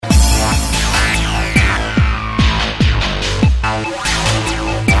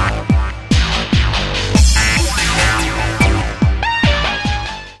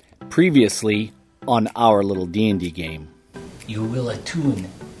Previously on our little D&D game. You will attune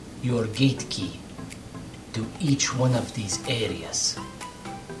your gate key to each one of these areas.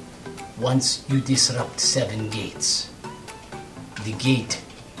 Once you disrupt 7 gates, the gate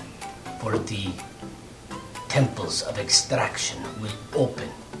for the temples of extraction will open,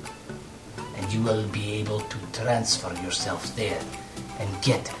 and you will be able to transfer yourself there and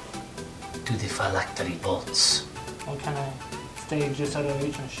get to the phylactery vaults. Well, can I stay just out of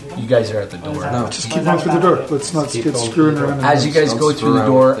reach and shoot him? You guys are at the door. No, just keep going through the door. Let's not get screwing around. As you guys go through the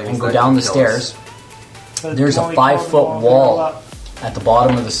door and go down the stairs, there's a 5-foot wall at the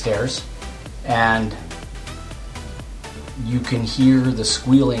bottom of the stairs, and you can hear the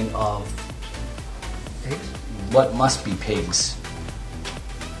squealing of what must be pigs.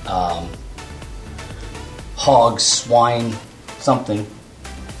 Hogs, swine, something.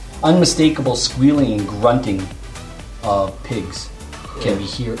 Unmistakable squealing and grunting of pigs can be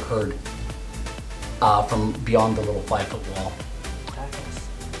heard from beyond the little 5-foot wall.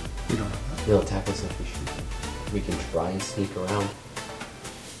 We don't have that. They'll attack us if we shoot. We can try and sneak around.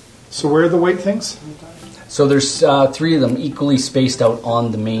 So where are the white things? So there's 3 of them equally spaced out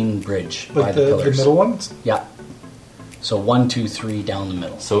on the main bridge by Like the the pillars. middle ones? Yeah. So 1, 2, 3 down the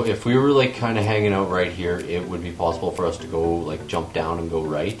middle. So if we were like kind of hanging out right here, it would be possible for us to go like jump down and go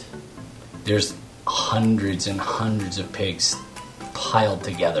right. There's hundreds and hundreds of pigs piled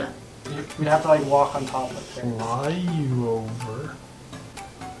together. We'd have to like walk on top of it. Fly you over.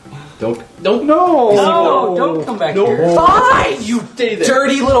 Don't. No! No, don't come back here. Fine, you stay there.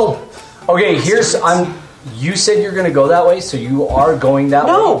 Dirty little. Okay, here's You said you're going to go that way, so you are going that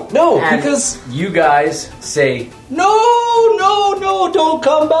way. No, And because you guys say no, don't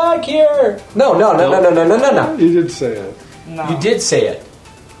come back here. no. You did say it. No. You did say it.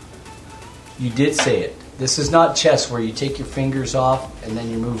 You did say it. This is not chess where you take your fingers off and then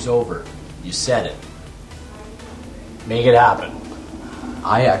you moves over. You said it. Make it happen.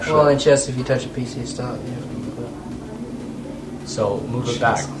 I actually. Well, in chess, if you touch a piece, you stop. You have to move it. So move it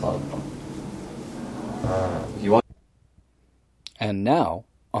back. You want? And now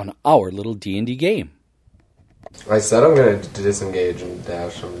on our little D&D game. I said I'm going to disengage and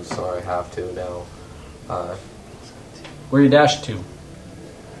dash. I'm sorry, I have to now. Where you dash to?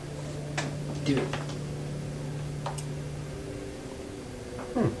 Do it.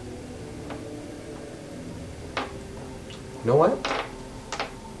 You know what?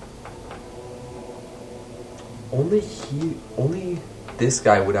 Only this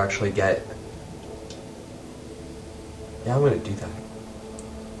guy would actually get. Yeah, I'm gonna do that.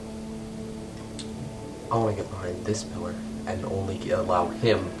 I want to get behind this pillar and only allow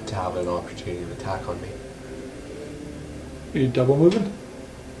him to have an opportunity to attack on me. Are you double moving?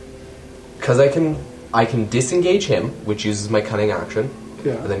 Because I can disengage him, which uses my cunning action,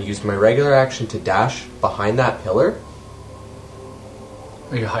 Yeah. and then use my regular action to dash behind that pillar.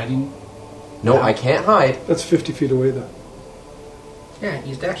 Are you hiding? No, Yeah. I can't hide. That's 50 feet away then. Yeah,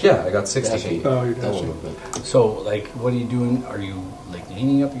 he's dashing. Yeah, I got 60 feet. Oh, you're Double dashing. movement. So, like, what are you doing? Are you, like,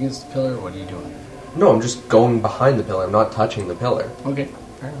 leaning up against the pillar? What are you doing? No, I'm just going behind the pillar. I'm not touching the pillar. Okay,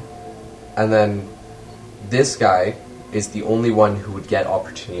 fair enough. And then this guy is the only one who would get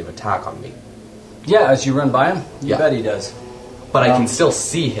opportunity of attack on me. Yeah, as you run by him, you Yeah. bet he does. But I can still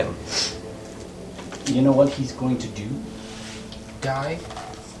see him. You know what he's going to do? Die.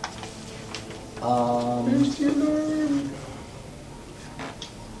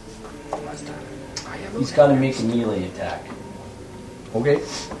 He's got to make a melee attack. Okay.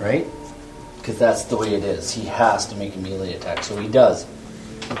 Right? Because that's the way it is. He has to make a melee attack, so he does.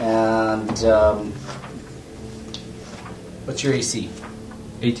 And what's your AC?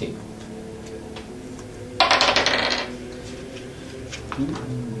 18.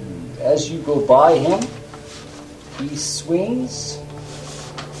 As you go by him, he swings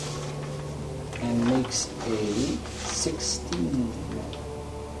and makes a 16.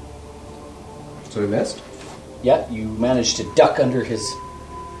 So we missed? Yeah, you manage to duck under his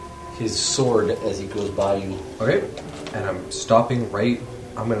sword as he goes by you. Okay. And I'm stopping right...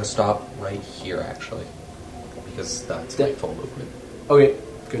 I'm going to stop right here, actually. Because that's my full movement. Okay,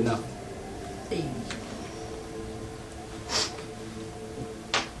 good enough.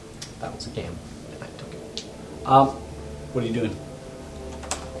 That was a game. And I took it. What are you doing?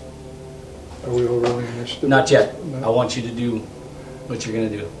 Are we all rolling initiative? Not yet. No. I want you to do what you're going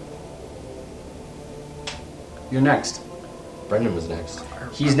to do. You're next. Brendan was next.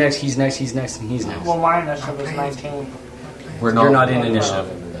 He's next, he's next, he's next, and he's next. Well, my initiative was 19. We're You're not in initiative.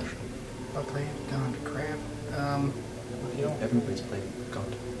 I'll play it. Gone to crap. Everybody's playing God.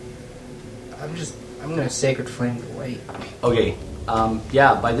 I'm gonna Sacred Flame the Light. Okay,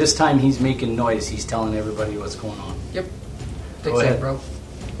 Yeah, by this time he's making noise. He's telling everybody what's going on. Yep. Go Fix ahead. it, bro.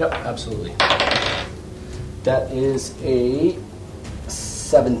 Yep, absolutely. That is a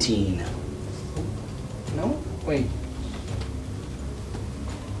 17. No? Wait.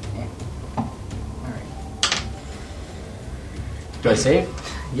 Alright. Do I save?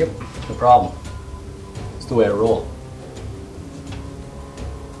 Yep. No problem. It's the way I roll.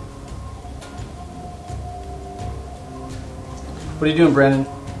 What are you doing, Brandon?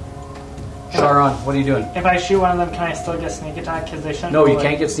 Sharon, what are you doing? If I shoot one of them, can I still get sneak attack? Because they shouldn't. No, you like-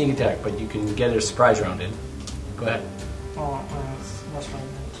 can't get sneak attack, but you can get a surprise round in. Go ahead. Oh, that's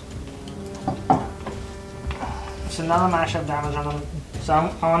what I meant. So now I'm actually have damage on him. So I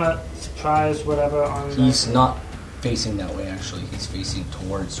want to surprise whatever on. He's not facing that way, actually. He's facing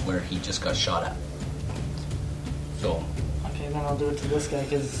towards where he just got shot at. So, Okay, then I'll do it to this guy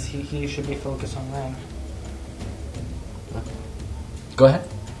because he should be focused on them. go ahead.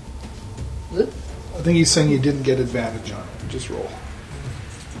 I think he's saying you didn't get advantage on it. Just roll.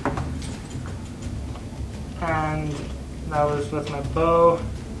 And that was with my bow,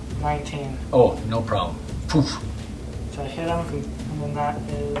 19. Oh, no problem. Poof. So I hit him, and then that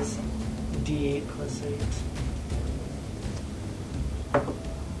is D8 plus 8.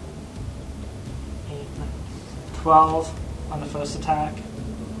 12 on the first attack.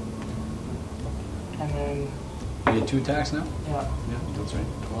 And then, You get 2 attacks now? yeah, Yeah, that's right.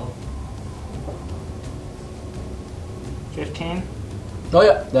 12. 15. Oh,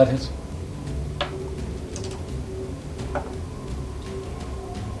 yeah, that hits.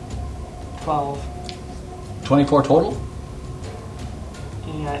 12. 24 total?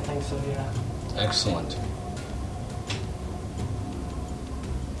 Yeah, I think so, yeah. Excellent.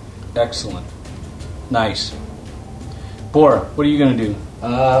 Excellent. Nice. Bor, what are you going to do?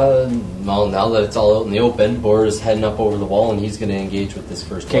 Well, now that it's all out in the open, Bor is heading up over the wall, and he's going to engage with this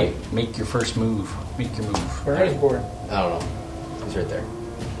first Okay, fight. make your first move. Make your move. Where is Board? I don't know. He's right there.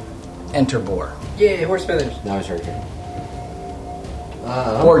 Enter Bor. Yeah, horse feathers. Now he's right here.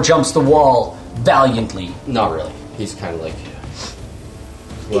 Bor jumps the wall valiantly. Not really. He's kind of like,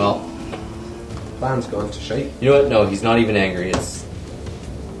 well, Plan's gone to shite. you know what? No, he's not even angry. It's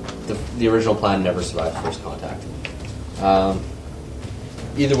the original plan never survived first contact.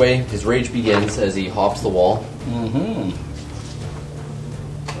 Either way, his rage begins as he hops the wall, Mm-hmm.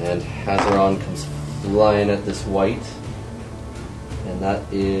 and Hazaron comes flying at this white, and that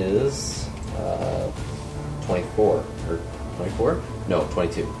is 24 or 24? No,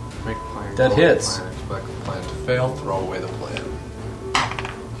 22. Make plan That go, hits. Plan, expect the plan to fail. Throw away the plan.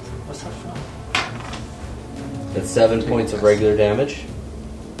 What's that from? That's 7 points of regular damage.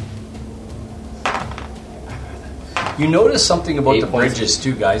 You notice something about 8 the points. bridges,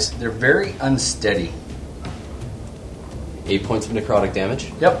 too, guys. They're very unsteady. 8 points of necrotic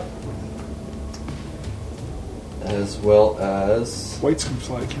damage, Yep. as well as. Whites can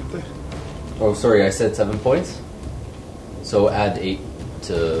fly, can't they? Oh, sorry, I said 7 points. So add 8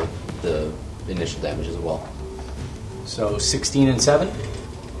 to the initial damage as well. So 16 and 7?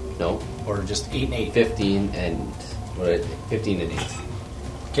 No, Or just 8 and 8? 15 and 15 and 8.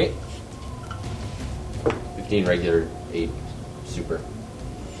 Okay. 15 regular, 8 super.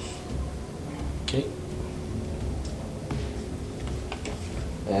 Okay.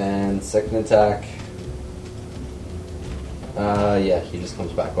 And second attack. Yeah, he just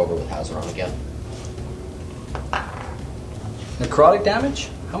comes back over with Hazaron again. Necrotic damage?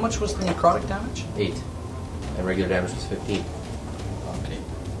 How much was the necrotic damage? 8. And regular damage was 15. Okay.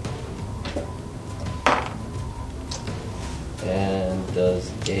 And does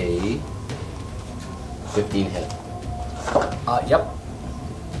a 15 hit. Yep.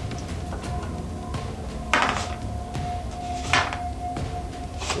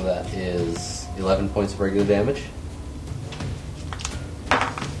 So that is 11 points of regular damage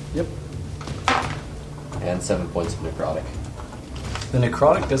Yep. and 7 points of necrotic. The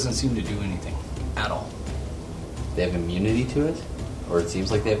necrotic doesn't seem to do anything at all. They have immunity to it? Or it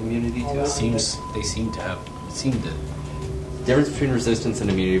seems like they have immunity to it? They seem to have. It seemed to. Difference between resistance and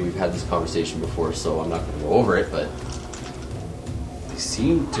immunity, we've had this conversation before, so I'm not going to go over it, but They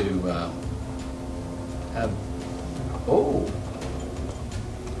seem to have. Oh,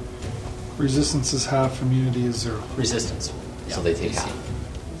 Resistance is half, immunity is 0. resistance. so they take seem-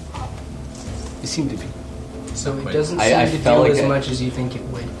 half. They seem to be. So it Wait. doesn't I seem to felt do like as I- much as you think it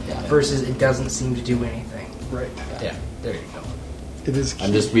would. Yeah. Versus it doesn't seem to do anything. Right. Yeah. There you go. It is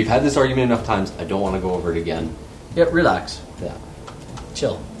We've had this argument enough times, I don't want to go over it again. Yeah. Relax. Yeah.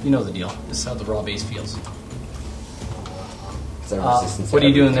 Chill. You know the deal. This is how the raw base feels. 'Cause I have resistance to What are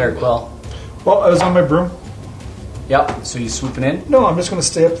you doing there, everything, but- Quell? Well, I was on my broom. Yep. So you swooping in? No, I'm just going to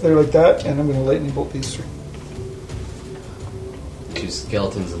stay up there like that, and I'm going to lightning bolt these three. 2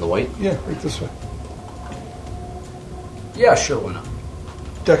 skeletons in the white. Yeah, right this way. Yeah, sure. Why not?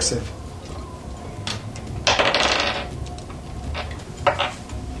 Dex save.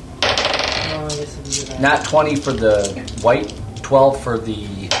 Oh, I guess it'd be good. Nat 20 for the white, 12 for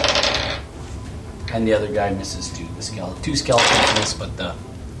the, and the other guy misses too. The skeleton, 2 skeletons miss, but the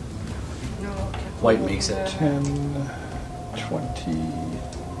white makes it. 10, 20.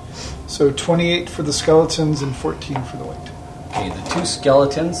 So 28 for the skeletons and 14 for the white. Okay, the 2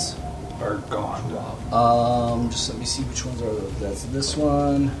 skeletons. Are gone. Just let me see which ones are those. That's this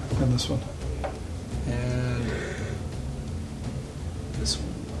one And this one. and this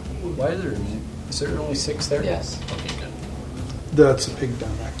one. Why is there only 6 there? Yes. Okay, good. That's a pig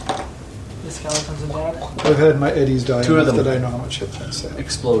down there. The skeletons are dead. I've had my eddies die 2 of enough them. that I know how much hit points they have.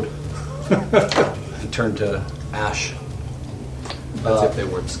 Explode and turn to ash. That's if they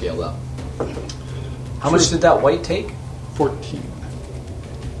weren't scaled up. How much did that white take? 14.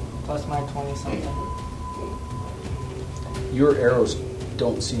 Plus my 20 something. Your arrows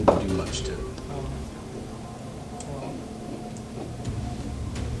don't seem to do much to it.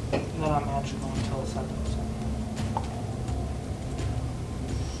 They're not magical until 7.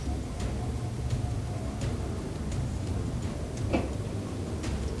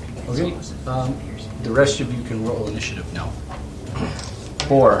 Okay. The rest of you can roll initiative now.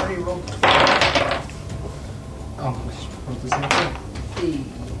 4. Oh, what was that?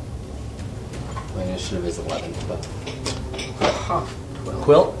 My initiative is 11, but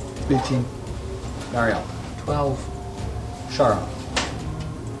Quill, 18. Mariel, 12. Shara,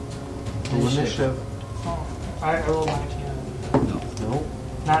 Initiative. Oh, I rolled 19. No.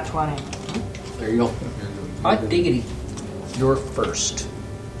 Not 20. There you go. Hot diggity. You're first.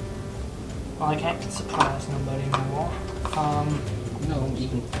 Well, I can't surprise nobody anymore. No, you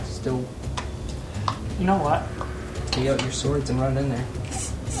can still You know what? take out your swords and run in there.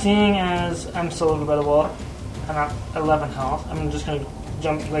 Seeing as I'm still over by the wall, and I'm 11 health, I'm just gonna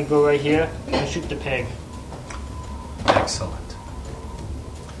jump, like go right here and shoot the pig. Excellent.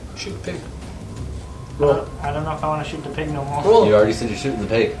 Shoot pig. I don't know if I want to shoot the pig no more. Roll. you already said you're shooting the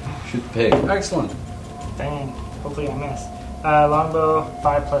pig. Shoot the pig. Excellent. Dang. Hopefully I miss. Longbow,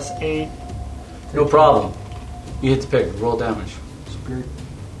 5 plus 8. No problem. You hit the pig. Roll damage. Spirit.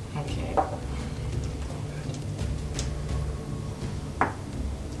 Okay.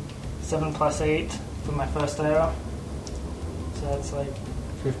 7 plus 8 for my first arrow. So that's like,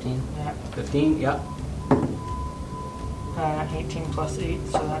 15. yeah. 15. Yeah. 18 plus 8,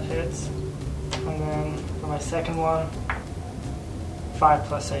 so that hits. And then for my second one, 5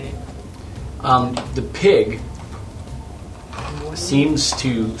 plus 8. The pig seems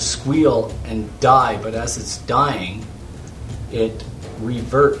to squeal and die, but as it's dying, it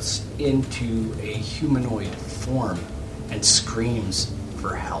reverts into a humanoid form and screams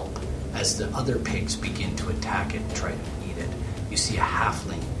for help as the other pigs begin to attack it and try to eat it. You see a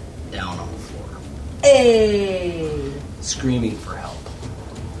halfling down on the floor, Hey! screaming for help.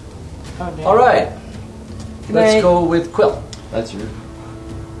 Oh, damn. All right, let's go with Quill. That's your.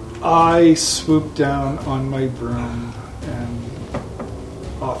 I swoop down on my broom and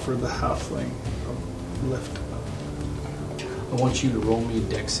offer the halfling a lift. I want you to roll me a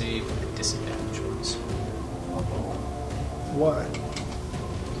dex save with disadvantage, please. Why?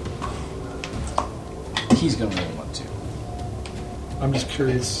 He's going to roll one too. I'm just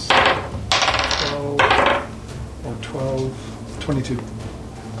curious. 12 or 12, 22.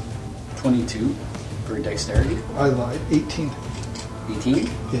 22 for dexterity. I lied. 18. 18.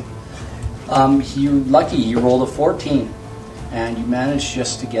 Yeah. You're lucky. You rolled a 14, and you managed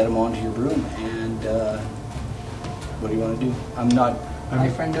just to get him onto your broom. And what do you want to do? I'm not. My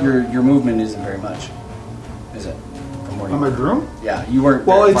friend. Your movement isn't very much, is it? From where you On my were? broom? Yeah, you weren't.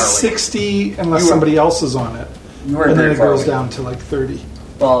 Well, very it's far away. 60 unless You were- somebody else is on it. You weren't And then very it far goes away. down to like 30.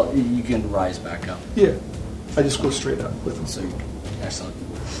 Well, you can rise back up. Yeah. I just go straight up with him. So excellent.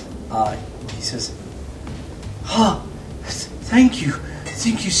 He says, "Ah, thank you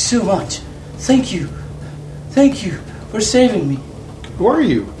so much. Thank you for saving me. Who are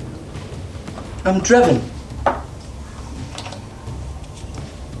you? I'm Drevin.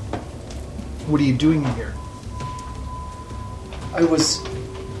 What are you doing here? I was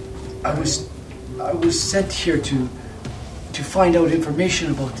sent here to find out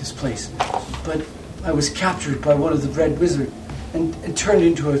information about this place, but I was captured by one of the Red Wizard and turned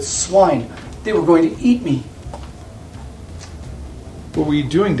into a swine. They were going to eat me. What were you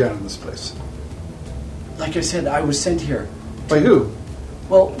doing down in this place? Like I said, I was sent here. By who?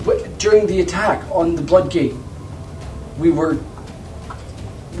 Well, during the attack on the Bloodgate,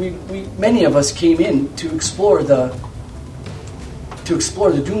 many of us came in to explore the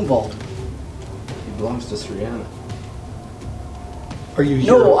Doom Vault. He belongs to Sriana. Are you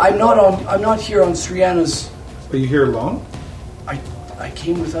here? No, I'm not here on Sriana's. Are you here alone? I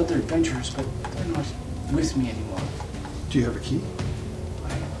came with other adventurers, but they're not with me anymore. Do you have a key? I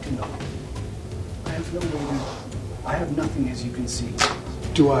do not. I have no way to. I have nothing, as you can see.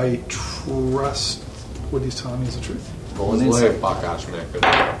 Do I trust what he's telling me is the truth? Roll an insight.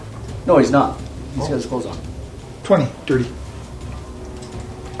 No, he's not. He's got his clothes on. 20, dirty.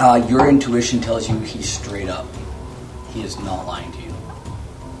 Your intuition tells you he's straight up. He is not lying to you.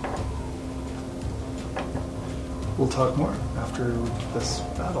 We'll talk more after this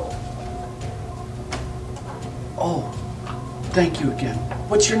battle. Oh, thank you again.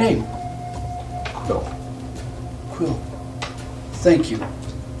 What's your name? Quill. Quill. Thank you.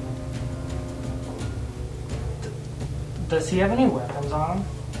 Does he have any weapons on him?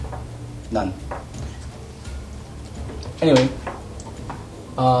 None. Anyway,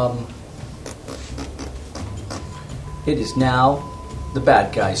 it is now the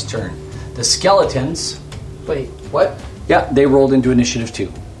bad guy's turn. The skeletons. Wait, what? Yeah, they rolled into initiative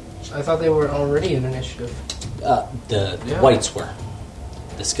 2. I thought they were already in initiative. The whites were.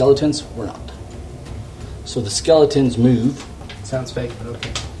 The skeletons were not. So the skeletons move. Sounds fake, but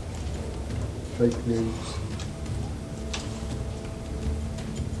okay. Fake news.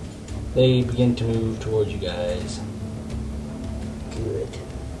 They begin to move towards you guys. Good.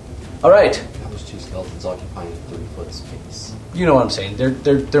 All right. Those two skeletons occupying 30-foot space. You know what I'm saying.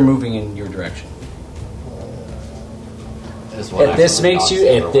 They're moving in your direction. If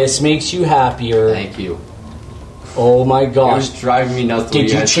this makes you happier. Thank you. Oh my It was gosh. driving me nuts.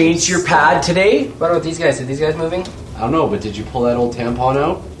 Did you change your pad today? What about these guys? Are these guys moving? I don't know, but did you pull that old tampon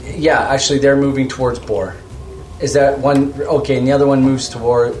out? Yeah, actually they're moving towards Boar. Is that one okay, and the other one moves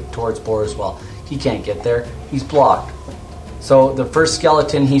towards Boar as well. He can't get there. He's blocked. So the first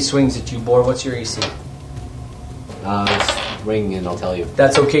skeleton he swings at you, Boar, what's your AC? Swing and I'll tell you.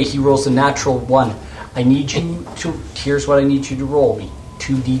 That's okay, he rolls a natural 1. I need you to here's what I need you to roll me.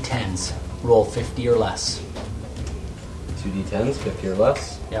 2 D10s. Roll 50 or less. 2 D10s, 50 or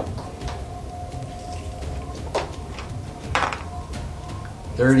less. Yep.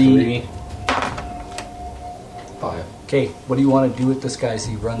 30. 5. Okay, what do you want to do with this guy as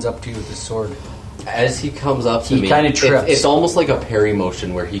he runs up to you with his sword? As he comes up to He me, kinda trips. It's almost like a parry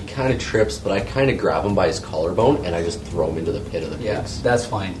motion where he kind of trips, but I kind of grab him by his collarbone and I just throw him into the pit of the Yeah, pigs. that's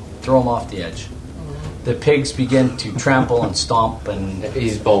fine. Throw him off the edge. The pigs begin to trample and stomp and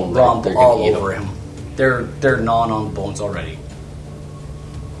He's bone. romp They're gonna all eat over him. They're gnawing on the bones already.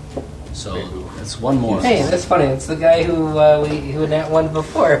 So that's one more. Hey, that's funny. It's the guy who Nat won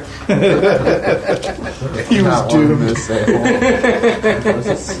before. He was doomed.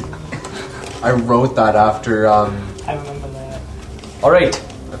 I wrote that after. I remember that. All right,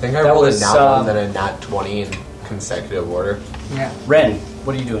 I think I That rolled was, a nat 1 then a nat 20 in consecutive order. Yeah. Ren,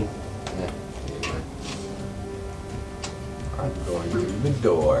 what are you doing? I'm going through the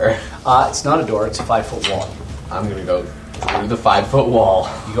door. It's not a door; it's a 5-foot wall. I'm gonna go through the 5-foot wall.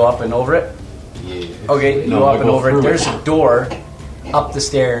 You go up and over it. Yeah. Okay, you No, go I up and go over it. through There's a door up the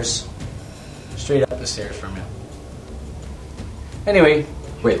stairs, straight up the stairs from you. Anyway,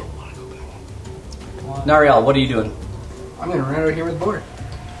 Wait. Nariel, what are you doing? I'm gonna run over here with Board.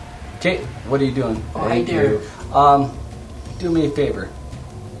 Okay, what are you doing? Oh, I dare. Do me a favor.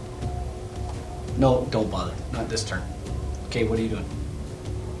 No, don't bother. Not this turn. Okay, what are you doing?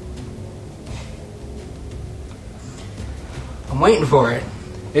 I'm waiting for it.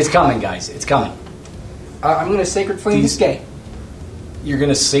 It's coming, guys. It's coming. I'm gonna Sacred Flame this guy. You're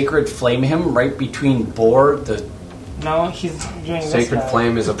gonna sacred flame him right between Boar, the. No, he's doing this Sacred guy.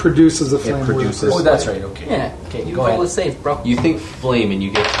 Flame is a. Produces a flame. produces- Oh, that's right. Okay. Yeah. Okay, You go roll ahead. the safe, bro. You think flame and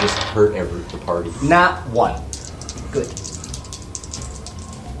you get to just hurt the party. Not 1. Good. Is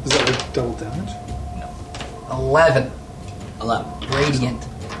that like double damage? 11. 11. Radiant.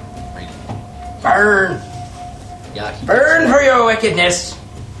 Right. Burn. Yeah. He Burn for your wickedness.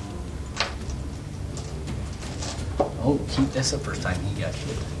 Oh, that's the first time he got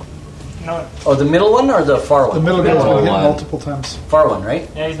hit. No, Oh, the middle one or the far one? The middle guy's been hit one. multiple times. Far one, right?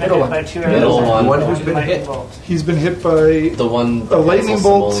 yeah, he's been Middle hit one. by 2 Middle arrows. one. One who's been Lightning hit. bolt. He's been hit by The one. a lightning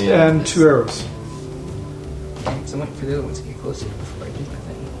Basil bolt Simoleon and is- 2 arrows. So I'm waiting for the other ones to get closer before I do my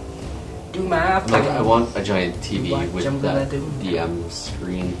thing. Do my thing. Like, I want a giant TV What with I'm gonna that do. DM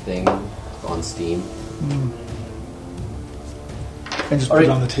screen thing on Steam, And just All put it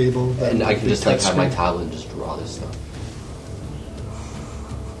right. on the table. that and I can big just like touch have my screen. tablet and just draw this stuff.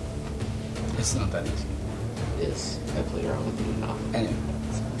 It's not that easy. is. I played around with it enough. Anyway,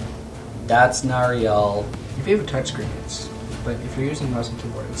 that's Nariel. If you have a touchscreen, it's. But if you're using mouse and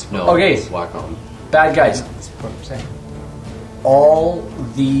keyboard, it's. No, Okay. it's Wacom. Bad guys. That's what I'm saying. All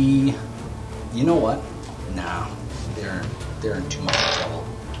the, you know what? Nah, they're in too much trouble.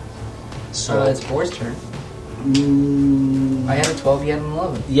 So It's Boar's turn. I had a 12, you had an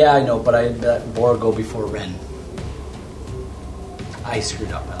 11. yeah, I know, but I let Bora go before Ren. I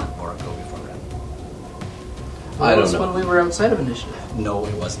screwed up. I let Bora go before Ren. I don't That was know. when we were outside of initiative. No,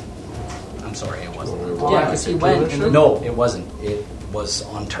 it wasn't. I'm sorry, it wasn't. Yeah, because he went. And then, No, it wasn't. It was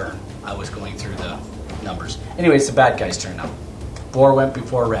on turn. I was going through the numbers. Anyway, it's the bad guy's turn now. Bora went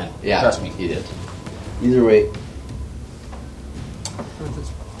before Ren. Yeah, Trust me. he did. Either way,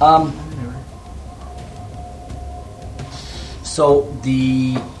 So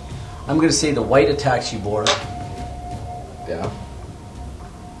I'm going to say the white attacks you, Bora. yeah.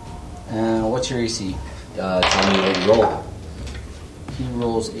 What's your AC? Tell me what you roll. He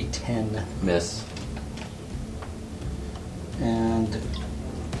rolls a 10. Miss. And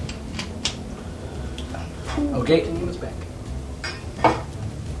okay, and he was back.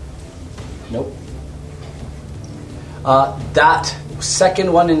 nope. That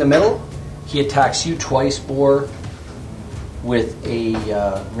second one in the middle, he attacks you twice, Bor, with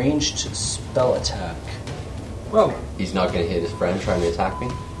a ranged spell attack. Whoa. He's not going to hit his friend trying to attack me.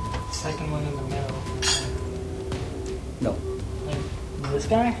 Second one in the middle. No, Like, this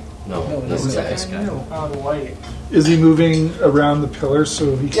guy? No, No, this this guy. is guy. No. Oh, the white. Is he moving around the pillar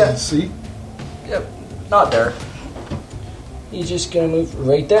so he can Yeah. see? Yep, not there. He's just gonna move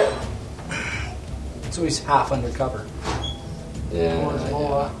right there. So he's half under cover. Yeah. Boar's yeah.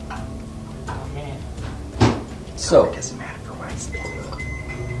 Boa. Oh, man. So It doesn't matter for what it's.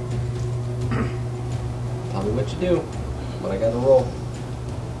 Tell me what you do. What I got to roll.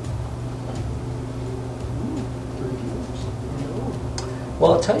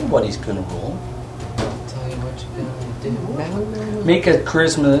 well, I'll tell you what he's gonna roll. Tell you what you gonna do. Make a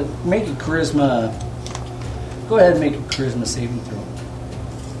charisma. Go ahead and make a charisma saving throw.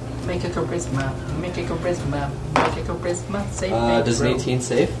 Make a charisma. Make a charisma. Make a charisma. Save Does an 18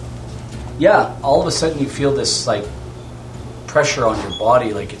 save? Yeah, all of a sudden you feel this like pressure on your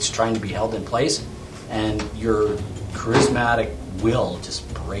body, like it's trying to be held in place, and your charismatic will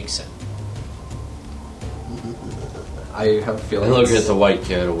just breaks it. I have a I feeling look at the white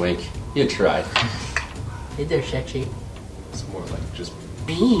kid a wink. You tried. Hey there, sexy. it's more like just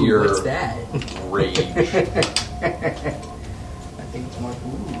Ooh, pure what's that? rage. I think it's more.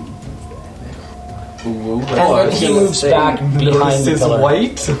 Ooh, what's that? And then he moves back behind the Notices pillar.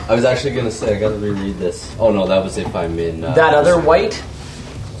 white. I was actually going to say, I got to reread this. Oh no, that was if I'm in. That other white,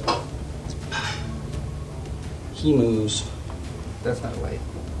 he moves. That's not white.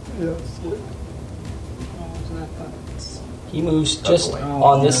 Yeah. He moves just white.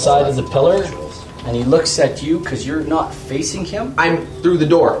 on this side of the pillar, and he looks at you because you're not facing him. I'm through the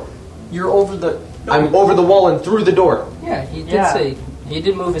door. You're over the. I'm over the wall and through the door. Yeah, he did Yeah. say he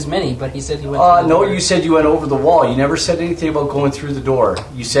did move as many, but he said he went. through the No, door. you said you went over the wall. You never said anything about going through the door.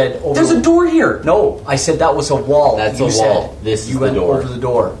 You said over. There's a door here. No, I said that was a wall. That's You a said wall. This you is the went door. over the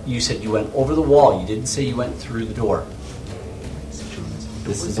door. You said you went over the wall. You didn't say you went through the door.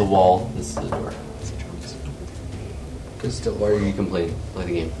 This is a wall. This is the door. Because still. Why are you complaining? Play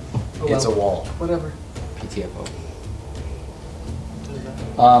the game. Oh, It's a well. wall. Whatever. PTFO.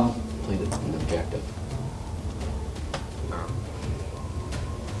 Um, Played it an objective.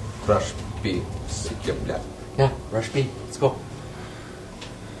 Crush B. Skip that. Yeah, rush B. Let's go.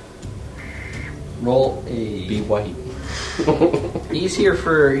 roll a. Be white. He's here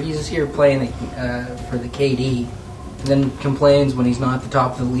playing for the KD, and then complains when he's not at the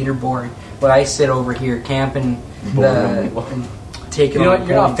top of the leaderboard. But I sit over here camping and taking. You know all what? the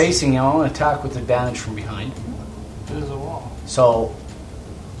You're not points. facing him. I want to attack with advantage from behind. There's a wall. So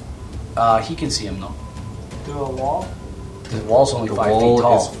he can see him though. Through a wall? The wall's only The 5 feet wall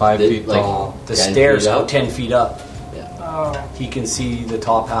tall. is 5 The- feet like- tall. The 10 stairs feet go up. 10 feet up. Yeah. Oh. He can see the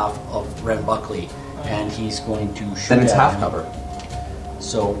top half of Ren Buckley, and he's going to shoot Then it's at half him. cover.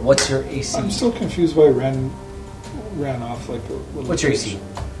 So what's your AC? I'm still confused why Ren ran off like a little. What's your AC?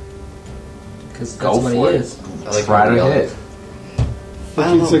 Because Go that's what he for it. is. I like Try how to you yell. hit. Like I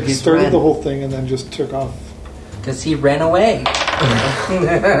don't he's know, like he's started Ren. the whole thing and then just took off. Because he ran away.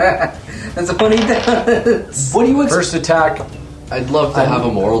 That's what he does. What do you First attack, I'd love to have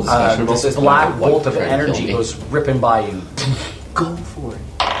a moral discussion about this this. but black white bolt of trying to kill energy me. goes ripping by you. Go for it.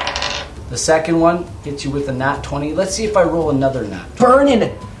 The second one hits you with a nat 20. Let's see if I roll another nat.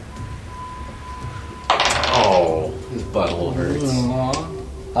 Burning. Oh, his butthole hurts.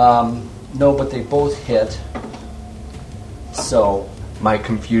 No, but they both hit. So my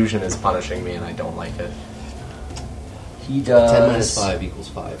confusion is punishing me, and I don't like it. He does 10 minus 5 equals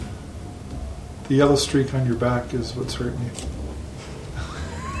 5. The yellow streak on your back is what's hurting you.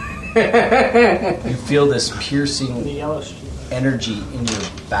 You feel this piercing The yellow streak. energy in your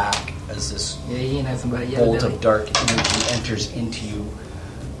back as this Yeah, he ain't had somebody yet. bolt of dark energy enters into you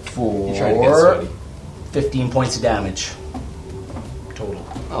You're trying to get for sweaty. 15 points of damage total.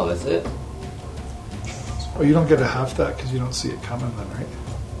 Oh, that's it? Oh, you don't get a half that because you don't see it coming then, right?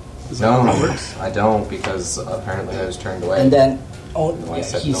 Is that No, how it works? I don't, because apparently I was turned away. And then, oh, No, I yeah,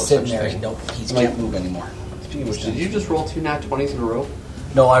 said he's no sitting such there. thing. No, he can't move anymore. Speaking of which, did you just roll 2 nat 20s in a row?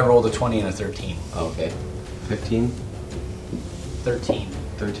 No, I rolled a 20 and a 13. Oh, okay. 15? 13.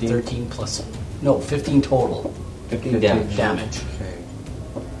 13? 13 plus, no, 15 total 15 damage. damage. Okay.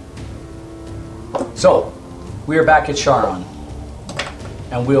 So, we are back at Charon.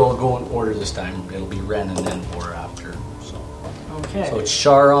 And we'll go in order this time. It'll be Ren and then Vor after. Okay. So it's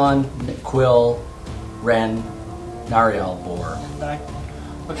Charon, Quill, Ren, Nariel, Vor. Back.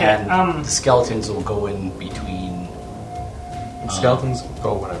 Okay. And the skeletons will go in between. Skeletons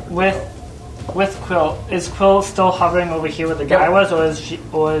go whenever. With Quill, is Quill still hovering over here where the guy Yep. was,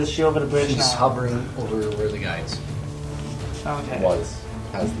 or is she over the bridge She's now? hovering over where the guy is. Okay.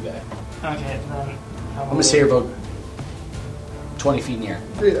 Has the guy. Okay, then. I'm gonna say you're about 20 feet in the air.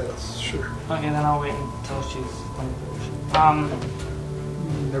 Yes, sure. Okay, then I'll wait until she's on the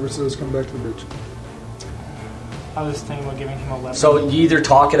bridge. Never said I was coming back to the bridge. I was thinking about giving him a weapon. So you either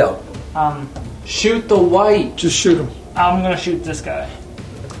talk it out. Shoot the white! Just shoot him. I'm gonna shoot this guy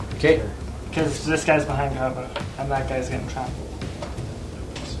Okay. because this guy's behind cover and that guy's getting trampled.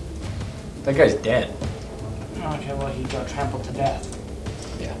 That guy's dead. Okay, well he got trampled to death.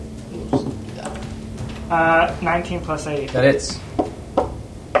 Yeah. We'll just do that. 19 plus 8. That hits.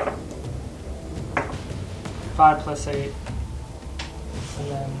 5 plus 8.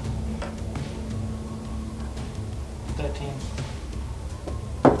 And then 13.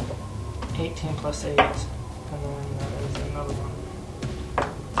 18 plus 8. And then there's another one.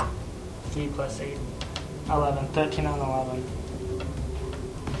 3 plus 8. 11. 13 and 11.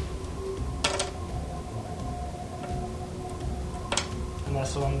 And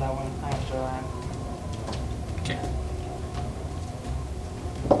that's the one that went after Ryan. Okay.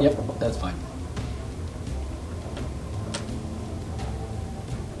 Yep, that's fine.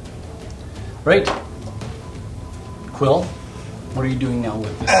 Right. Quill, what are you doing now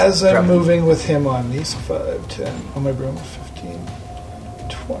with this? As I'm grapple? moving with him on these 5, 10, on my broom, 15,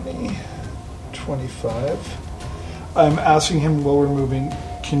 20, 25, I'm asking him while we're moving,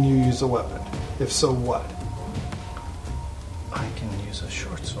 can you use a weapon? If so, what? I can use a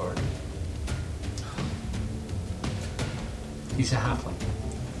short sword. He's a halfling.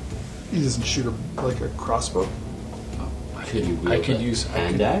 He doesn't shoot like a crossbow. Could you I could use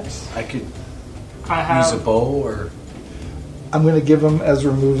hand axe? I could I use a have. bow or I'm going to give him, as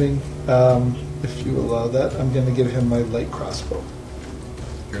we're moving, if you allow that, I'm going to give him my light crossbow.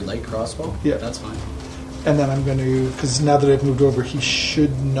 your light crossbow. Yeah. That's fine. And then I'm going to, because now that I've moved over, he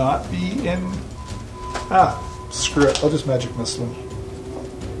should not be in. Screw it. I'll just magic missile him.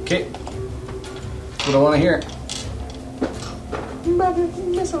 Okay. What do I want to hear? Magic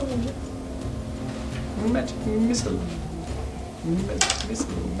missile. Magic missile. Magic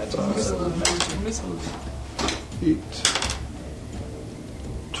missile. Magic missile. Magic missile. 8,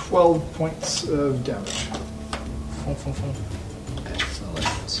 12 points of damage.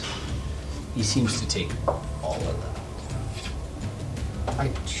 Excellent. He seems to take all of that. I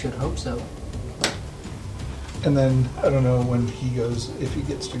should hope so. And then, I don't know when he goes, if he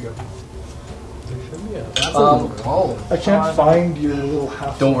gets to go. That's a little tall. I can't find your little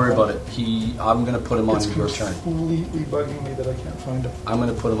half. Don't worry about it. I'm going to put him on It's your turn. completely bugging me that I can't find him. I'm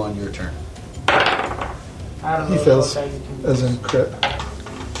going to put him on your turn. I don't He know fails, what you can do. as in crit.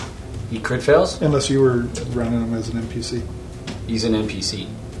 He crit fails. Unless you were running him as an NPC. He's an NPC.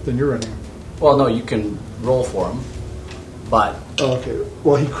 Then you're running him. Well, no, you can roll for him. But, Oh, okay.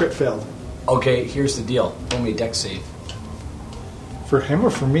 Well, he crit failed. okay, here's the deal. Roll me a dex save. For him or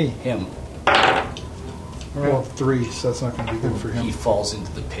for me? Him. Well, 3, so that's not going to be good for him. He falls into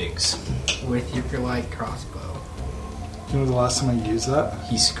the pigs. With your light crossbow. Do you know the last time I used that?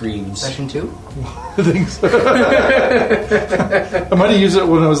 He screams. Session 2? I think so. I might have used it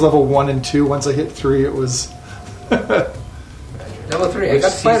when I was level 1 and 2. Once I hit 3, it was. Level 3. I Which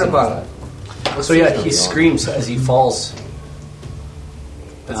got spider season bottom. was So yeah, season he was on? screams as he falls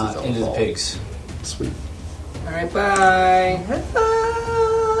That's his own into the fault. pigs. Sweet. Alright, bye.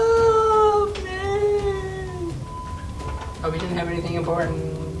 Oh, we didn't have anything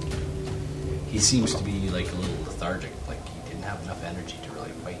important. He seems to be like a little lethargic, like he have enough energy to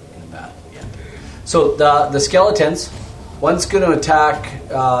really fight in the battle yet. So the skeletons, one's going to attack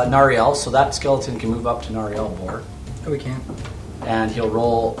Nariel, so that skeleton can move up to Nariel board, Oh, we can't. and he'll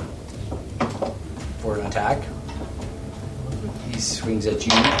roll for an attack. He swings at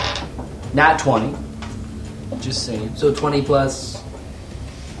you. Nat 20. Just saying. So 20 plus.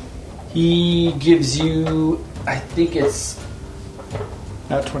 He gives you, I think it's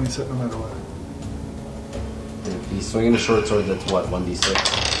Not 27, no matter what. If he's swinging a short sword, that's what,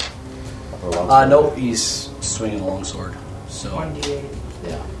 1d6? Or long sword? no, he's swinging a long sword. So 1d8.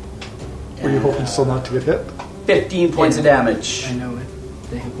 Yeah. Were you hoping still not to get hit? 15 points of damage. I know it.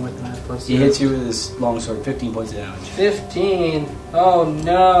 They have more than that plus. He hits you with his long sword. 15 points of damage. 15. Oh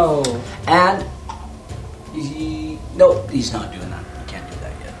no. And nope, he's not doing that. He can't do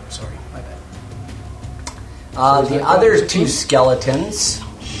that yet. Sorry, my bad. The other two skeletons.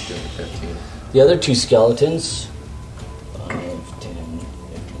 He's doing 15. The other two skeletons. 5, 10,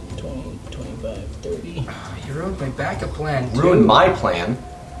 15, 20, 25, 30. You ruined my backup plan. Too. Ruined my plan.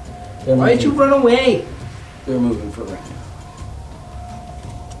 They're Why did you moving- run away? They're moving for right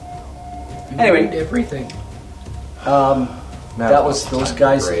You Anyway. ruined everything. now. Now That was it's those time for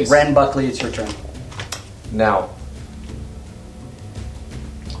guys. grace. Ren Buckley, it's your turn. Now,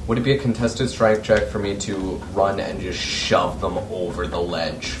 would it be a contested strength check for me to run and just shove them over the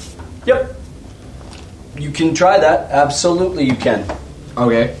ledge? Yep. You can try that. Absolutely, you can.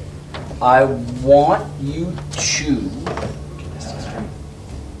 Okay. I want you to.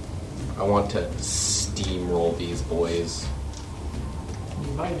 I want to steamroll these boys. You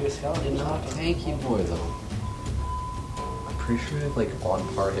might do a skeleton. Not tanky boy, though. I'm pretty sure I have like on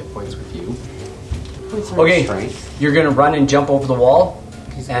par hit points with you. Okay, Strength. you're gonna run and jump over the wall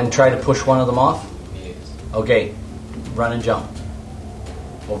and try to push one of them off. Yes. Okay, run and jump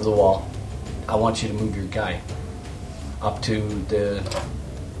over the wall. I want you to move your guy up to the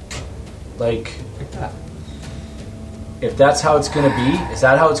like. If that's how it's gonna be, is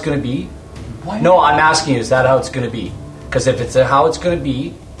that how it's gonna be? No, I'm asking you, is that how it's gonna be? Because if it's how it's gonna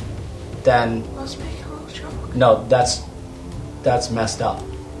be, then Let's make a little joke. no, that's messed up.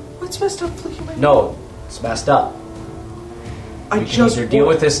 What's messed up? Look at my. No, it's messed up. I We can either deal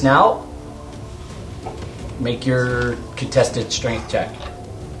with this now. Make your contested strength check.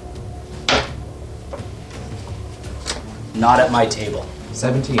 Not at my table.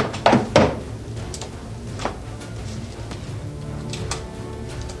 17.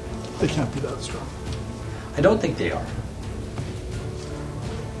 They can't be that strong. I don't think they are.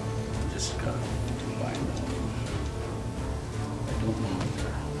 Just gotta do my I don't know.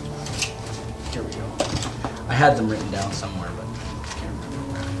 Here we go. I had them written down somewhere, but I can't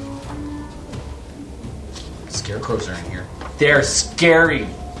remember where. Scarecrows are in here. They're scary.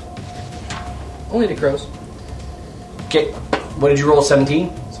 Only the crows. Okay, what did you roll?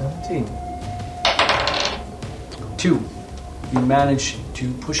 17? 17. 2. You manage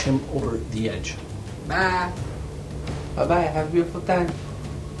to push him over the edge. Bye. Bye bye. Have a beautiful time.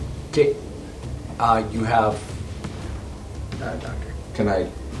 Okay. You have. Doctor. Can I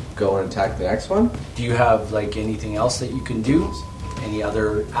go and attack the next one? Do you have like anything else that you can do? Any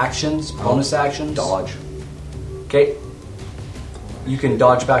other actions? Bonus actions? Dodge. Okay. You can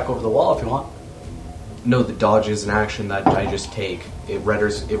dodge back over the wall if you want. No, the dodge is an action that I just take. It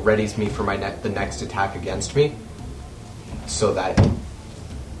readies me for the next attack against me. So that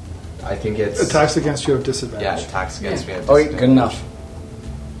I think it's Attacks against you have disadvantage. Yeah, attacks against me. at Okay, disadvantage. good enough.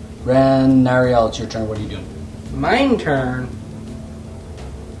 Ren, Nariel, it's your turn. What are you doing? Mine turn.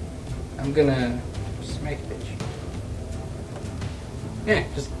 I'm gonna smack a bitch. Yeah,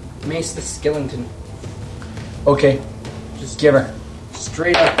 just mace the skeleton. Okay. Just give her.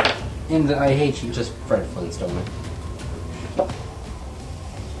 Straight up in the I hate you. Just Fred Flintstone.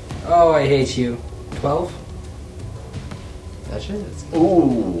 Oh, I hate you. 12? That shit is.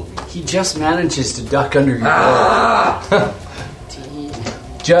 Ooh. He just manages to duck under your Ah!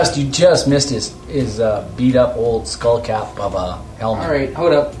 You just missed his beat up old skull cap of a helmet. Alright,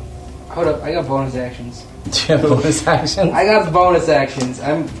 hold up. I got bonus actions. Do you have bonus action? I got the bonus actions.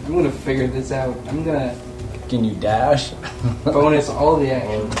 I'm gonna figure this out. I'm gonna Can you dash? bonus all the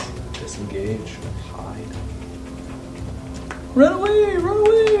actions. Disengage. Hide. Run away! Run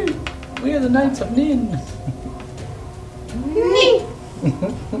away! We are the Knights of Nin.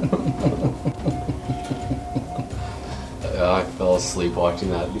 I fell asleep watching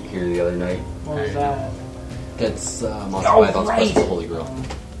that here the other night. What was that? It's Monster Oh, Python's right. Quest for the Holy Grail.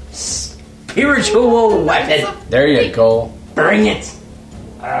 Spiritual weapon. There you go. Bring it!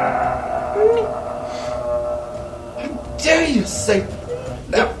 Dare you say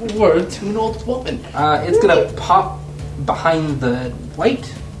that word to an old woman? It's gonna pop behind the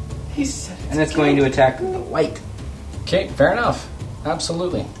white, He said and it's going to attack the white. Okay, fair enough.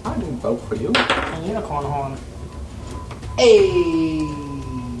 Absolutely. I didn't vote for you. A unicorn horn. Hey,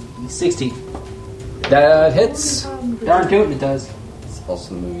 60. That hits. Darn tootin' it does. It's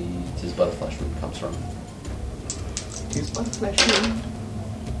also the movie Tis Butterfly Root comes from. Here's my flesh wound.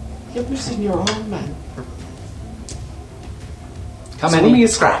 You're missing your own man. How So many? give me a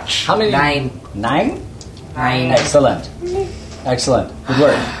scratch. How many? 9. 9? 9. Excellent. Excellent. Good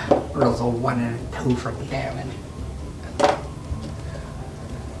work. Rolls a 1 and a 2 for the damage.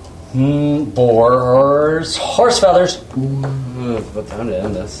 Boar's horse feathers. What time to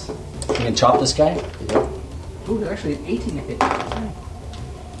end this? You can chop this guy. Ooh, there's actually an 18 to hit.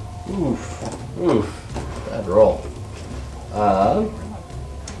 Oof. Bad roll.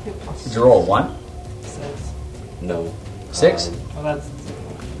 Did you roll 1? 6. No. 6? Well, that's.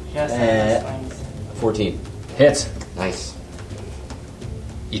 Yes, that's things. 14. Hits. Nice.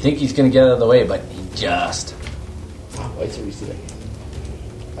 You think he's going to get out of the way, but he just. Whites are easy.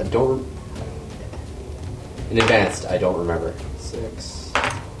 I don't. In advanced, I don't remember. 6,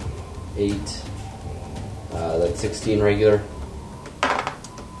 8. That's 16 regular.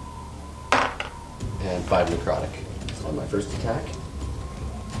 And 5 necrotic. On my first attack.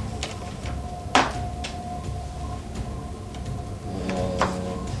 And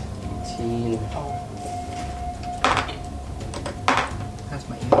 18. Oh, That's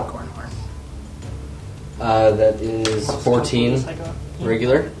my unicorn horn. That is 14 it's like a-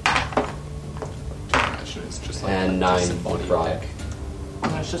 regular. Imagine it's just like And just 9 embody necrotic. it.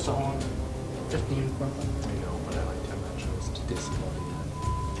 No, it's just a horn. Just the unicorn horn. I know, but I like to imagine it's to disembody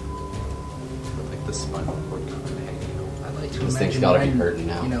it. With like the spinal cord kind of hanging out. I'd like to This imagine thing's gotta be Ren, hurting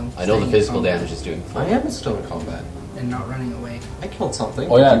now. You know, I know the staying in physical combat damage is doing I fine. am still in combat. and not running away. I killed something.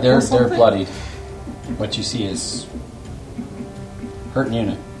 Oh, yeah, Did you they're kill something? bloodied. What you see is hurting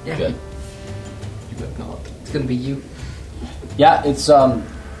unit. Yeah, Good. You have not. it's gonna be you. Yeah, it's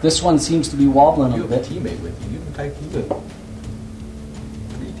this one seems to be wobbling a You little have a bit. teammate with you. You attacked even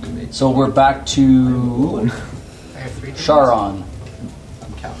 3 teammates. So we're back to I have 3. Sharon.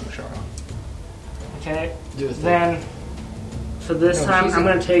 I'm counting Sharon. Okay. Do a thing. Then, for this No, time, she's I'm a-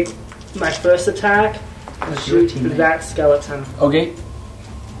 going to take my first attack and That's your shoot teammate. that skeleton. Okay.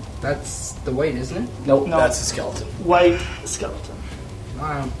 That's the white, isn't it? Nope, No. that's a skeleton. White skeleton.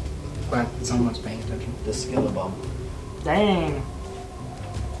 Wow. Glad someone's paying attention. The skeleton. Dang.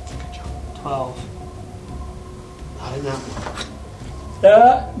 12. Not in that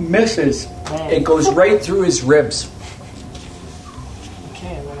one. Misses. Dang. It goes right through his ribs.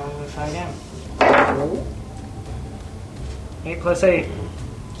 Okay, then I'm going to try again. 8 plus 8.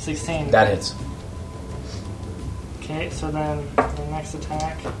 16. That hits. Okay, so then the next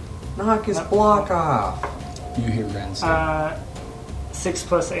attack. Knock his block off. You hear Ren say. 6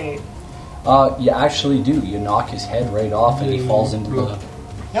 plus 8. You actually do. You knock his head right off, and he falls into the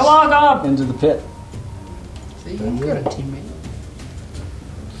You log up! pit. See, you've got a teammate.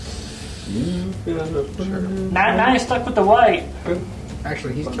 Now you're stuck with the white.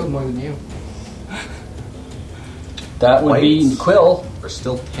 Actually, he's killed more than you. That would be Whites. Quill. Are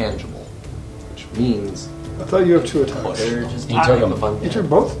still tangible, which means I thought you have 2 attacks. They're just He took him. fun. You took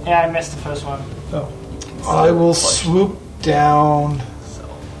both? Yeah, I missed the first one. Oh. I will swoop down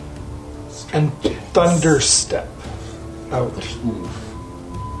and thunder step out.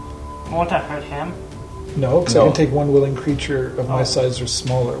 Won't that hurt him? No, because I No. can take one willing creature of my size or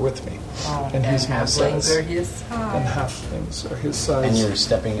smaller with me. Oh. And he's my halflings size. are his And size. halflings are his And size. you're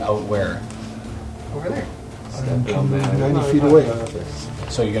stepping out where? Over there. I'm coming 90 feet away.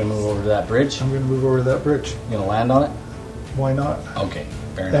 So you're going to move over to that bridge? I'm going to move over to that bridge. You're going to land on it? Why not? Okay,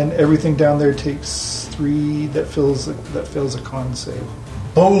 fair enough. And everything down there takes 3 that fails a con save.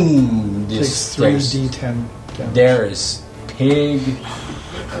 Boom! Takes 3 d10 damage. There is pig.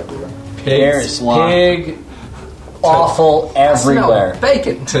 There is slop. pig. Awful everywhere. Smell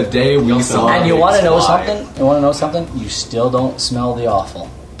bacon. today we saw. And you want to know fly. something? You want to know something? You still don't smell the awful.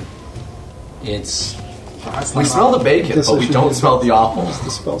 It's We smell the bacon, This but we should don't be- smell the awful. Use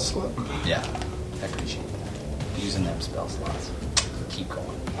the spell slot. yeah. I appreciate that. Using them spell slots. Keep going.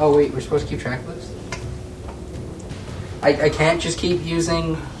 Oh wait, we're supposed to keep track of this? I can't just keep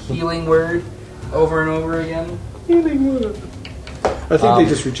using healing word over and over again, I think they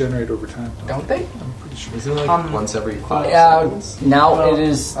just regenerate over time. don't they? I'm pretty sure. Isn't it like once every 5 Yeah. seconds? Now Well, it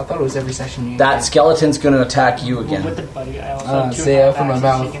is. I thought it was every session you That skeleton's going to attack you With again. the buddy, I also Uh, have 2 say out from half my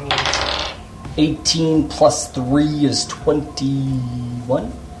axes mouth. you can use. 18 plus 3 is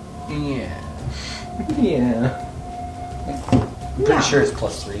 21. Yeah. Yeah. I'm pretty sure it's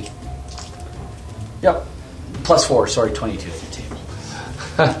plus 3. Yep. Plus 4, sorry, 22.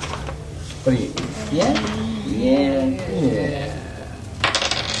 What do you? Yeah.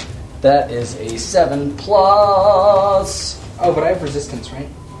 That is a 7 plus. Oh, but I have resistance, right?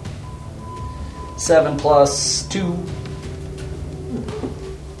 7 plus 2.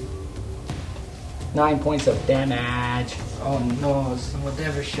 9 points of damage. Oh no, so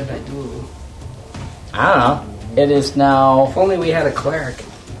whatever should I do? I don't know. It is now If only we had a cleric.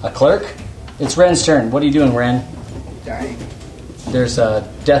 a clerk. It's Ren's turn. What are you doing, Ren? Dying. There's a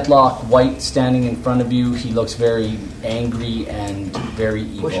Deathlock White standing in front of you. He looks very angry and very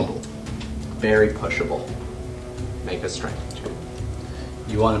evil. Pushable. Very pushable. Make a strength check.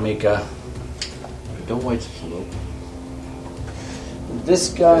 You want to make a... Don't whites float. This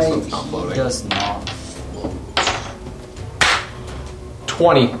guy This one's not floating. does not float.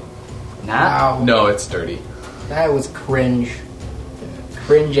 20. Nah. Wow. No, it's dirty. That was cringe.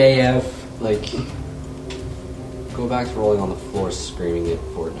 Cringe AF. Like, go back to rolling on the floor screaming at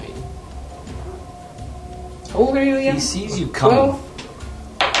Fortnite. How old are you again? He sees you coming.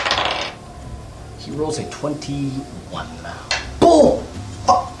 12? He rolls a 21. Boom!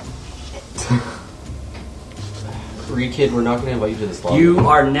 Kid, we're not going to invite you to this lobby. You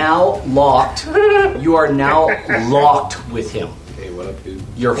are now locked. You are now locked with him. Hey, what up, dude?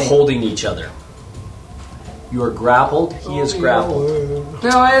 You're holding each other. You are grappled. He is grappled.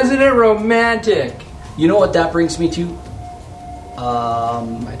 No, isn't it romantic? You know what that brings me to?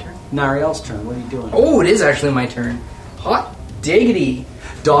 My turn. Nariel's turn. What are you doing? Oh, it is actually my turn. Hot diggity.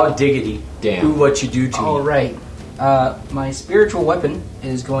 Dog diggity. Damn. Do what you do to All me. right. My spiritual weapon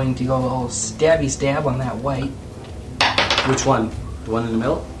is going to go all stabby stab on that white. Which one? The one in the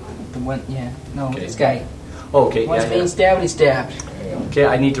middle? The one, yeah. No, Okay. this guy. Oh, okay. One's Yeah, being yeah. stabbity stabbed. Okay,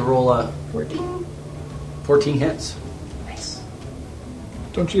 I need to roll 14. 14 hits. Nice.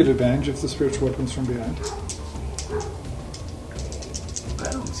 Don't you get advantage if the spiritual weapon's from behind?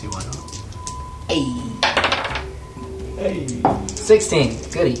 I don't see why not. Hey. 16.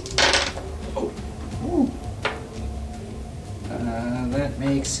 Goody. That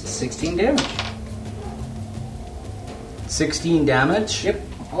makes 16 damage. 16 damage? Yep.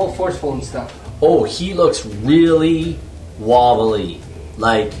 All forceful and stuff. Oh, he looks really wobbly.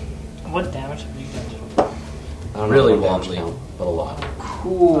 Like, What damage have you done? I don't really know what damage wobbly. count, but a lot.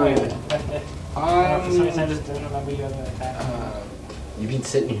 Cool. Oh, yeah. For some reason, I just didn't remember you had an attack. You've been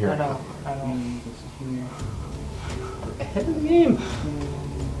sitting here. I know. Ahead of the game.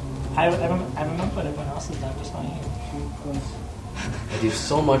 I remember what everyone else has done, just not you. I do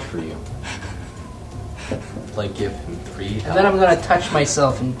so much for you. Like give him 3 health. And then I'm gonna touch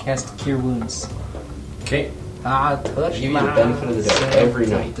myself and cast Cure Wounds. okay. Touch Give you the benefit of the doubt every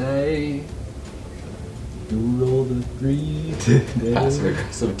night. Day. You roll the 3 passive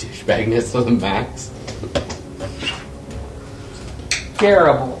aggressive douchebagness to the max.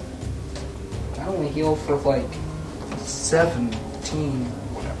 Terrible. I only heal for like 17,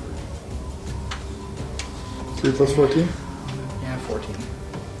 whatever. 3 plus 14? Yeah, 14.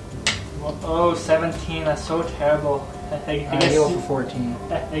 Oh, 17, that's so terrible. I I guess heal you, for 14.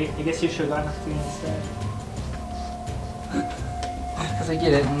 I guess you should have gotten a 3 instead. Because I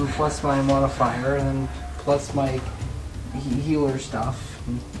get it, and plus my modifier, and then plus my healer stuff.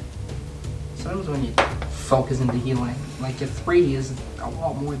 And sometimes when you focus into healing, like a 3 is a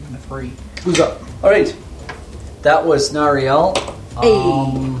lot more than a 3. Who's up? All right. That was Nariel.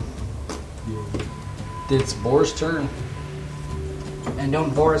 It's Boar's turn. And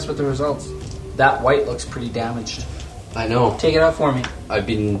don't bore us with the results. That white looks pretty damaged. I know. Take it out for me. I've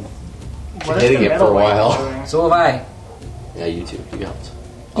been What is hitting the it for metal a weight while. doing? So have I. Yeah, you too. You helped.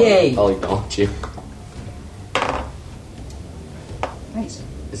 Yay. I'll acknowledge you. Nice.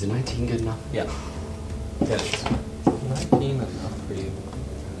 Is it 19 good enough? Yeah. Yes. 19 enough for you.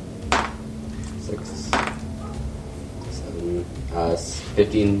 6, 7,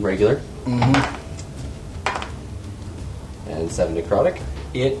 15 regular. Mm-hmm. And 7 necrotic.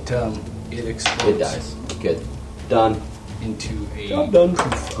 It explodes. It dies. Good. Done. into a Job done.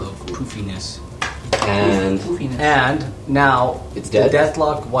 proof of poofiness. And Goofiness. And now It's dead? The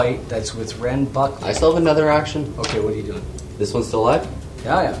Deathlock White that's with Ren Buckley. I still have another action. Okay, what are you doing? This one's still alive?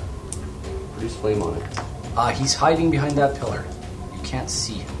 Yeah. Produce flame on it. He's hiding behind that pillar. You can't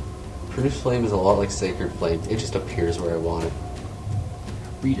see him. Produce flame is a lot like sacred flame. It just appears where I want it.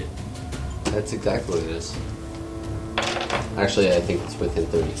 Read it. That's exactly what it is. Actually, I think it's within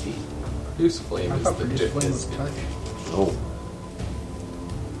 30 feet. Produce flame I is thought the Produce Flame was difference. touch. Oh.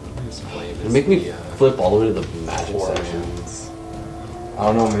 Produce flame It is make me the, flip all the way to the magic section. origins. I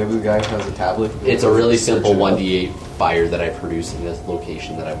don't know, maybe the guy has a tablet. It's a really Search simple it up. 1d8 fire that I produce in this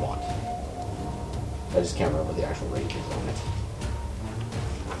location that I want. I just can't remember the actual ranges on it.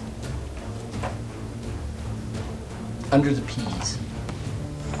 Under the P's.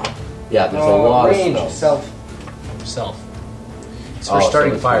 Yeah, there's a lot of range spells. self. Self. It's for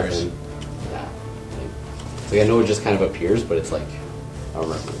starting it's fires. within- Yeah. Like, I know it just kind of appears, but it's like, I don't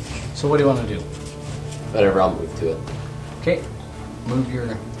remember. So what do you want to do? Whatever, I'll move to it. Okay. Move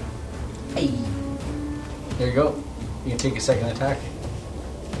your... Hey. There you go. You can take a second attack.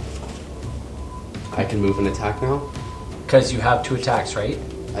 I can move and attack now. Because you have 2 attacks, right?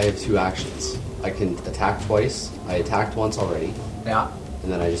 I have 2 actions. I can attack twice. I attacked once already, Yeah.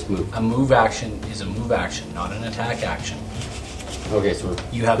 and then I just move. A move action is a move action, not an attack action. Okay, so we're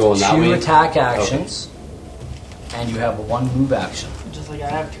You have going that 2 way. attack actions, and you have 1 move action. Just like I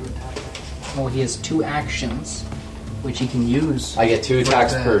have 2 attacks. Well, he has 2 actions, which he can use. I get 2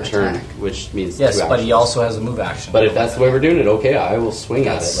 attacks Right, per attack. turn, which means Yes, 2 actions. but he also has a move action. But if that's the way we're doing it, okay, I will swing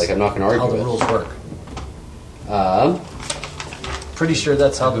at That's it. Like, I'm not going to how argue the with rules work. it. Pretty sure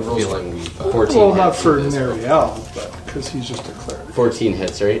that's how the rules work. Feeling we've 14 Well, not hits. for Nariel, but because he's just a cleric. 14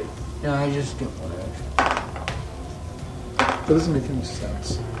 hits, right? No, I just do That doesn't make any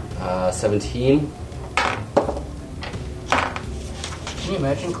sense. 17. Can you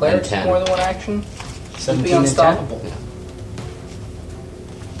imagine clerics 10. more than 1 action? 17 Be and 10? unstoppable. Yeah.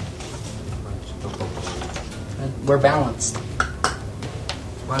 We're balanced. That's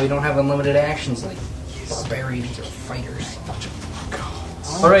why we don't have unlimited actions like barbarians or fighters.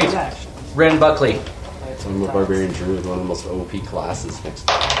 All right. Action. Ren Buckley. So I'm a barbarian druid, one of the most OP classes next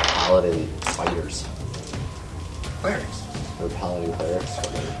to paladin fighters. Clerics. Or paladin clerics.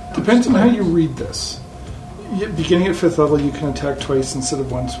 Whatever. Depends on how you read this. Beginning at 5th level, you can attack twice instead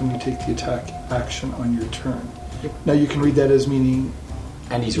of once when you take the attack action on your turn. Now you can read that as meaning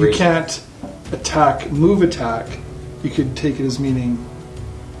And he's you raging. can't move attack. You could take it as meaning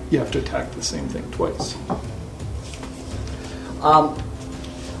you have to attack the same thing twice.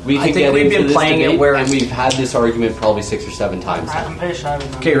 We I can think get we've into been this playing it debate, where- and we've had this argument probably 6 or 7 times. now. I'm pretty sure I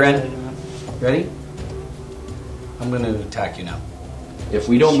remember. Okay, Ren. this. Ready? I'm going to attack you now. If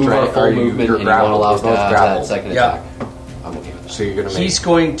we don't move our Straight- full are you- movement you're and you won't grappled, allow there's no to have grapple. that second Yeah. attack, I'm okay with that. So you're gonna make. He's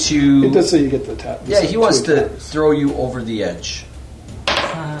going It to... does say you get the attack. Yeah, he wants two to attacks. throw you over the edge.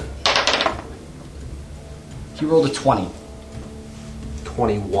 He rolled a 20.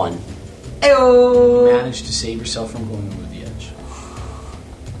 21. You managed to save yourself from going over the edge.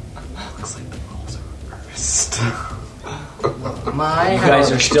 Looks like the rolls are reversed. My You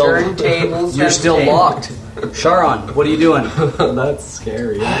guys are still... turntables. You're have still tables. locked. Sharon, what are you doing? That's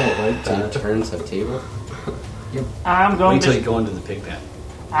scary. I don't like 2 turns have table. I'm going Wait till you to. go into the pig pen.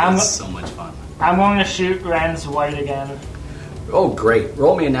 I'm, That's so much fun. I'm going to shoot Ren's white again. Oh, great.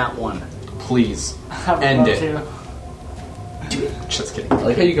 Roll me a nat 1. Please. I would End love it. to. Just kidding. I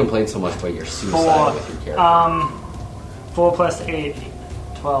like how you complain so much about your suicide with your character. 4 plus 8,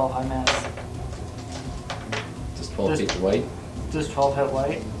 12. I missed. Just 12 just- feet white. Does 12 hit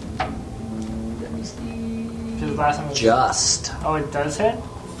white? Let me see. Because last time it was. Just. Oh, it does hit?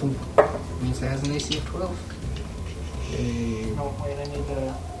 Means it has an AC of 12. No, wait, I need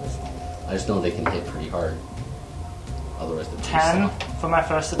the. This one. I just know they can hit pretty hard. Otherwise, the 10 for my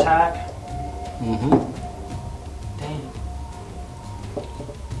first attack. Mm-hmm. Dang.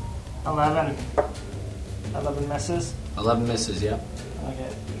 11. 11 misses. 11 misses, yeah. Okay.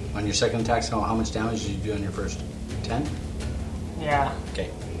 On your second attack, so how much damage did you do on your first? 10? Yeah. Okay.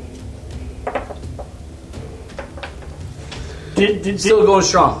 Did Still going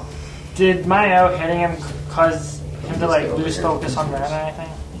strong. did my arrow hitting him cause him to like lose focus on Ren or anything?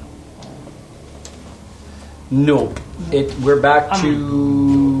 Nope. We're back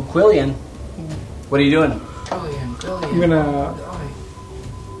to Quillian. What are you doing? Brilliant, brilliant. I'm gonna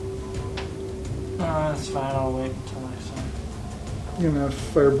That's fine. I'll wait until next time. I'm gonna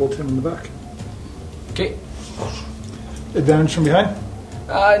firebolt him in the back. Okay. Advantage from behind.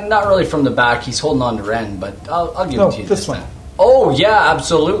 Not really from the back. He's holding on to Ren, but I'll give No, it to you this time. one. Oh, yeah,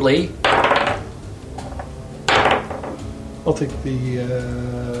 absolutely. I'll take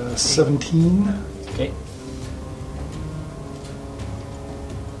the 17. Okay.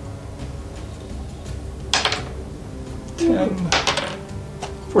 Ten,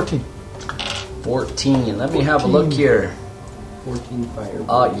 14. 14. Let me have a look 14. here. 14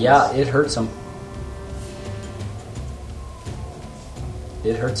 fire. Yeah, it hurts him.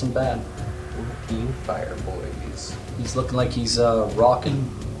 It hurts him bad. 14 fire boys. He's looking like he's rocking.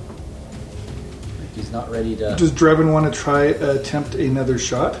 Like he's not ready to. Does Drebin want to try attempt another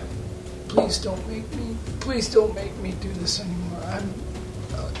shot? Please don't make me. Please don't make me do this anymore.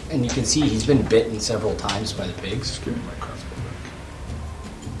 And you can see he's been bitten several times by the pigs. Give me my crossbow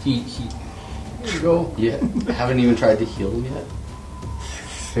back. He Here you go. Yeah. Haven't even tried to heal him yet.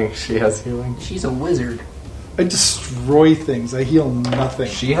 Think she has healing? She's a wizard. I destroy things. I heal nothing.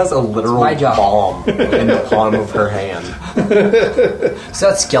 She has a literal my job. bomb in the palm of her hand. Is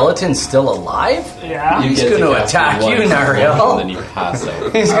that skeleton still alive? Yeah. He's get going to cast attack one you, spell Nariel. And then you pass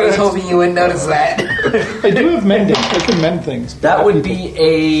out. He's I was gonna, hoping you wouldn't notice that. I do have mending. I can mend things. that would be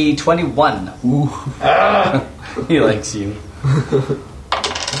a 21. He likes you.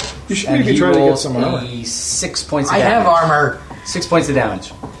 You should And maybe he try to get rolls some armor. a 6 points of I damage. have armor. 6 points of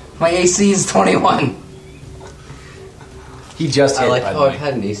damage. My AC is 21. He just hit, I like by the how way. I've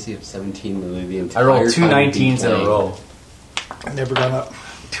had an AC of 17 literally the entire I rolled two time we've been 19s in a playing. row. I never got up.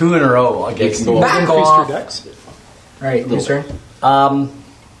 2 in a row against can me. go Back Increased off. your dex? Right, whose turn?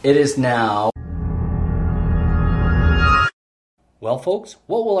 It is now. Well, folks,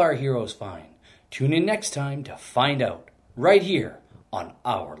 what will our heroes find? Tune in next time to find out, right here on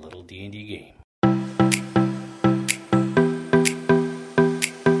our little D&D game.